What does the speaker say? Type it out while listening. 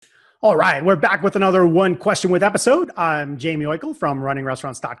All right, we're back with another One Question With episode. I'm Jamie Oikel from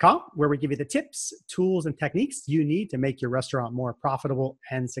runningrestaurants.com, where we give you the tips, tools, and techniques you need to make your restaurant more profitable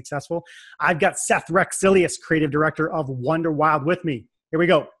and successful. I've got Seth Rexilius, Creative Director of Wonder Wild, with me. Here we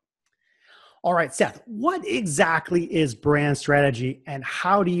go. All right, Seth, what exactly is brand strategy and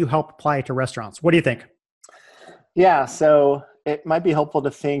how do you help apply it to restaurants? What do you think? Yeah, so it might be helpful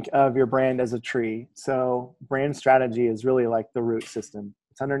to think of your brand as a tree. So brand strategy is really like the root system.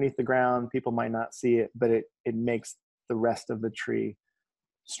 It's underneath the ground. People might not see it, but it makes the rest of the tree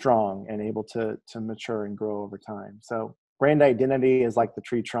strong and able to mature and grow over time. So brand identity is like the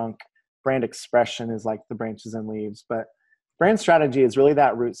tree trunk. Brand expression is like the branches and leaves. But brand strategy is really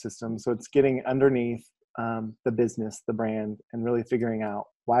that root system. So it's getting underneath the business, the brand, and really figuring out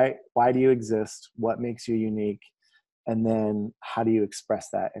why do you exist? What makes you unique? And then how do you express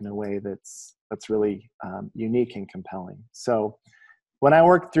that in a way that's really unique and compelling? So when I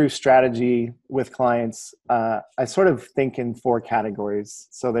work through strategy with clients, I sort of think in four categories.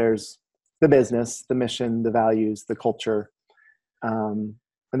 So there's the business, the mission, the values, the culture. And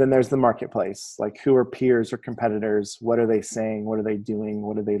then there's the marketplace, like who are peers or competitors? What are they saying? What are they doing?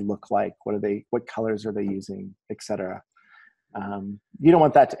 What do they look like? What colors are they using, et cetera? You don't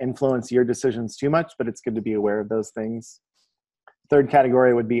want that to influence your decisions too much, but it's good to be aware of those things. Third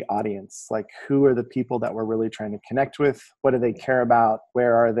category would be audience, like who are the people that we're really trying to connect with? What do they care about?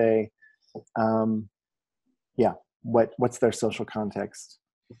 Where are they? What's their social context?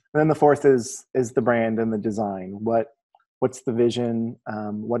 And then the fourth is the brand and the design. What's the vision?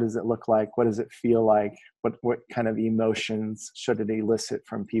 What does it look like? What does it feel like? What kind of emotions should it elicit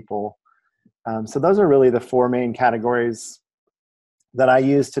from people? So those are really the four main categories that I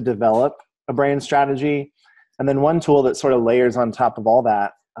use to develop a brand strategy. And then one tool that sort of layers on top of all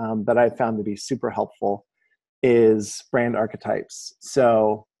that that I found to be super helpful is brand archetypes.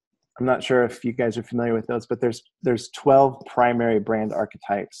 So I'm not sure if you guys are familiar with those, but there's 12 primary brand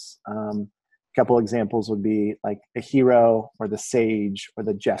archetypes. A couple examples would be like the hero or the sage or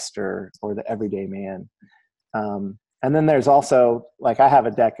the jester or the everyday man. And then there's also, like, I have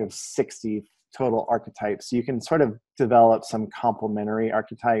a deck of 60 total archetypes. So you can sort of develop some complementary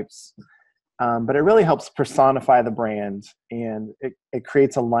archetypes. But it really helps personify the brand, and it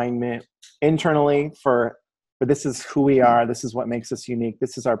creates alignment internally for this is who we are, this is what makes us unique,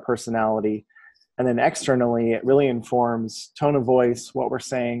 this is our personality. And then externally, it really informs tone of voice, what we're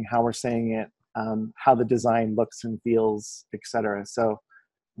saying, how we're saying it, how the design looks and feels, etc. So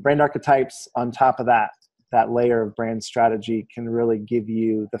brand archetypes on top of that layer of brand strategy can really give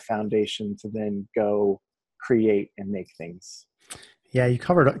you the foundation to then go create and make things. Yeah, you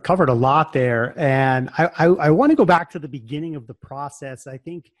covered a lot there. And I want to go back to the beginning of the process. I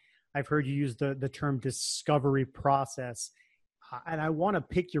think I've heard you use the term discovery process. And I want to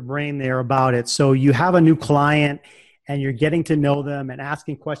pick your brain there about it. So you have a new client and you're getting to know them and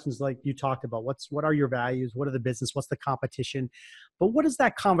asking questions like you talked about. What are your values? What are the business? What's the competition? But what does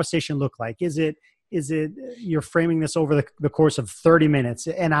that conversation look like? Is it you're framing this over the course of 30 minutes,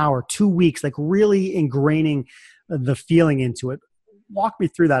 an hour, 2 weeks, like really ingraining the feeling into it? Walk me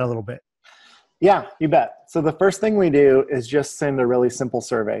through that a little bit. Yeah, you bet. So the first thing we do is just send a really simple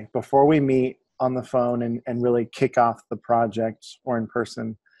survey before we meet on the phone and really kick off the project or in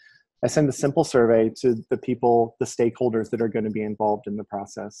person. I send a simple survey to the people, the stakeholders that are going to be involved in the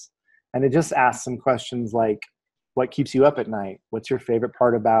process. And it just asks some questions like, what keeps you up at night? What's your favorite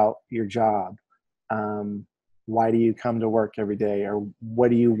part about your job? Why do you come to work every day? Or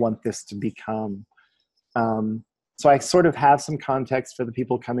what do you want this to become? So I sort of have some context for the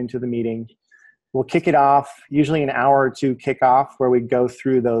people coming to the meeting. We'll kick it off, usually an hour or two kickoff, where we go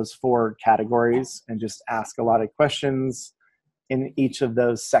through those four categories and just ask a lot of questions in each of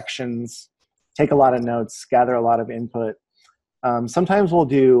those sections, take a lot of notes, gather a lot of input. Sometimes we'll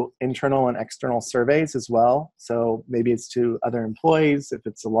do internal and external surveys as well. So maybe it's to other employees, if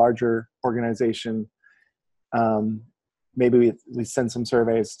it's a larger organization. Maybe we send some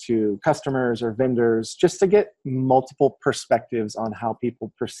surveys to customers or vendors just to get multiple perspectives on how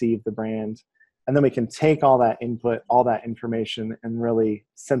people perceive the brand. And then we can take all that input, all that information, and really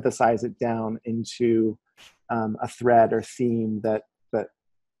synthesize it down into a thread or theme that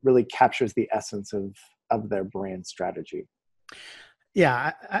really captures the essence of their brand strategy.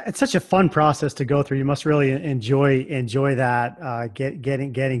 Yeah, it's such a fun process to go through. You must really enjoy that,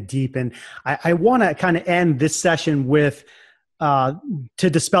 getting deep. And I want to kind of end this session with to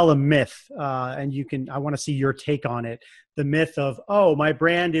dispel a myth, and I want to see your take on it. The myth of, oh, my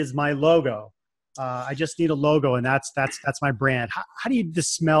brand is my logo. I just need a logo, and that's my brand. How do you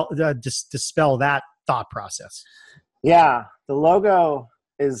dispel that thought process? Yeah, the logo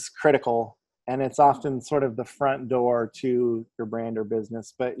is critical, and it's often sort of the front door to your brand or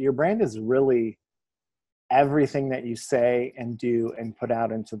business. But your brand is really everything that you say and do and put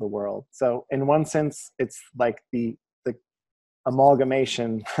out into the world. So in one sense, it's like the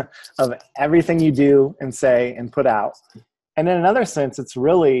amalgamation of everything you do and say and put out. And in another sense, it's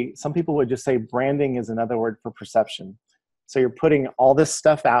really, some people would just say branding is another word for perception. So you're putting all this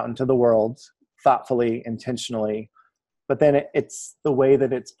stuff out into the world thoughtfully, intentionally, but then it's the way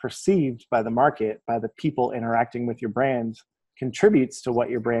that it's perceived by the market, by the people interacting with your brand, contributes to what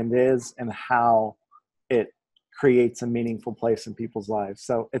your brand is and how it creates a meaningful place in people's lives.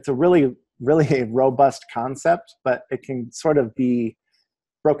 So it's a really a robust concept, but it can sort of be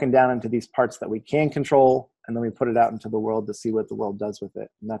broken down into these parts that we can control, and then we put it out into the world to see what the world does with it.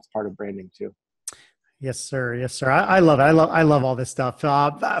 And that's part of branding too. Yes, sir. Yes, sir. I love it. I love all this stuff.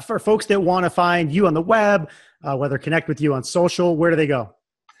 For folks that want to find you on the web, whether connect with you on social, where do they go?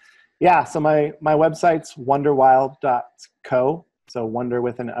 Yeah. So my website's wonderwild.co. So wonder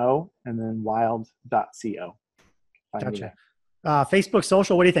with an O, and then wild.co. Gotcha. Facebook,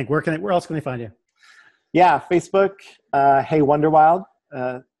 social, what do you think? Where else can they find you? Yeah, Facebook, Hey Wonderwild.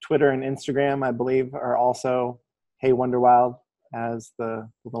 Twitter and Instagram, I believe, are also Hey Wonderwild as the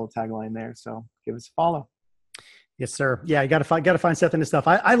little tagline there. So give us a follow. Yes, sir. Yeah, you got to find Seth in this stuff.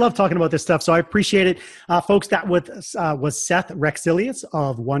 I love talking about this stuff, so I appreciate it. Folks, that was Seth Rexilius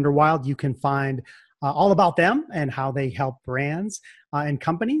of Wonderwild. You can find all about them and how they help brands and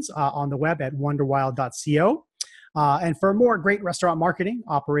companies on the web at wonderwild.co. And for more great restaurant marketing,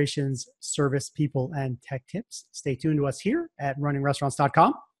 operations, service, people, and tech tips, stay tuned to us here at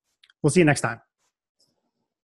runningrestaurants.com. We'll see you next time.